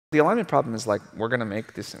The alignment problem is like, we're going to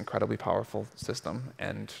make this incredibly powerful system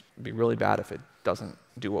and be really bad if it doesn't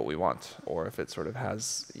do what we want, or if it sort of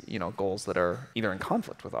has, goals that are either in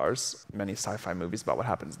conflict with ours, many sci-fi movies about what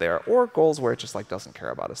happens there, or goals where it just like doesn't care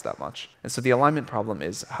about us that much. And so the alignment problem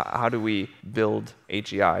is, how do we build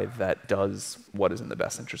AGI that does what is in the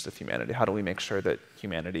best interest of humanity? How do we make sure that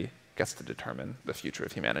humanity gets to determine the future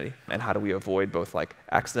of humanity? And how do we avoid both like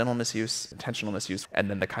accidental misuse, intentional misuse, and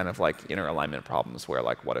then the kind of like inner alignment problems where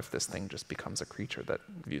like, what if this thing just becomes a creature that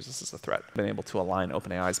views us as a threat? Been able to align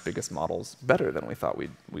OpenAI's biggest models better than we thought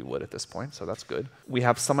we would at this point, so that's good. We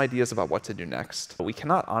have some ideas about what to do next, but we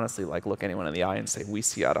cannot honestly like look anyone in the eye and say, we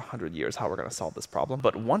see out 100 years how we're going to solve this problem.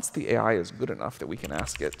 But once the AI is good enough that we can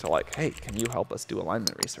ask it to like, hey, can you help us do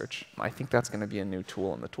alignment research? I think that's going to be a new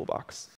tool in the toolbox.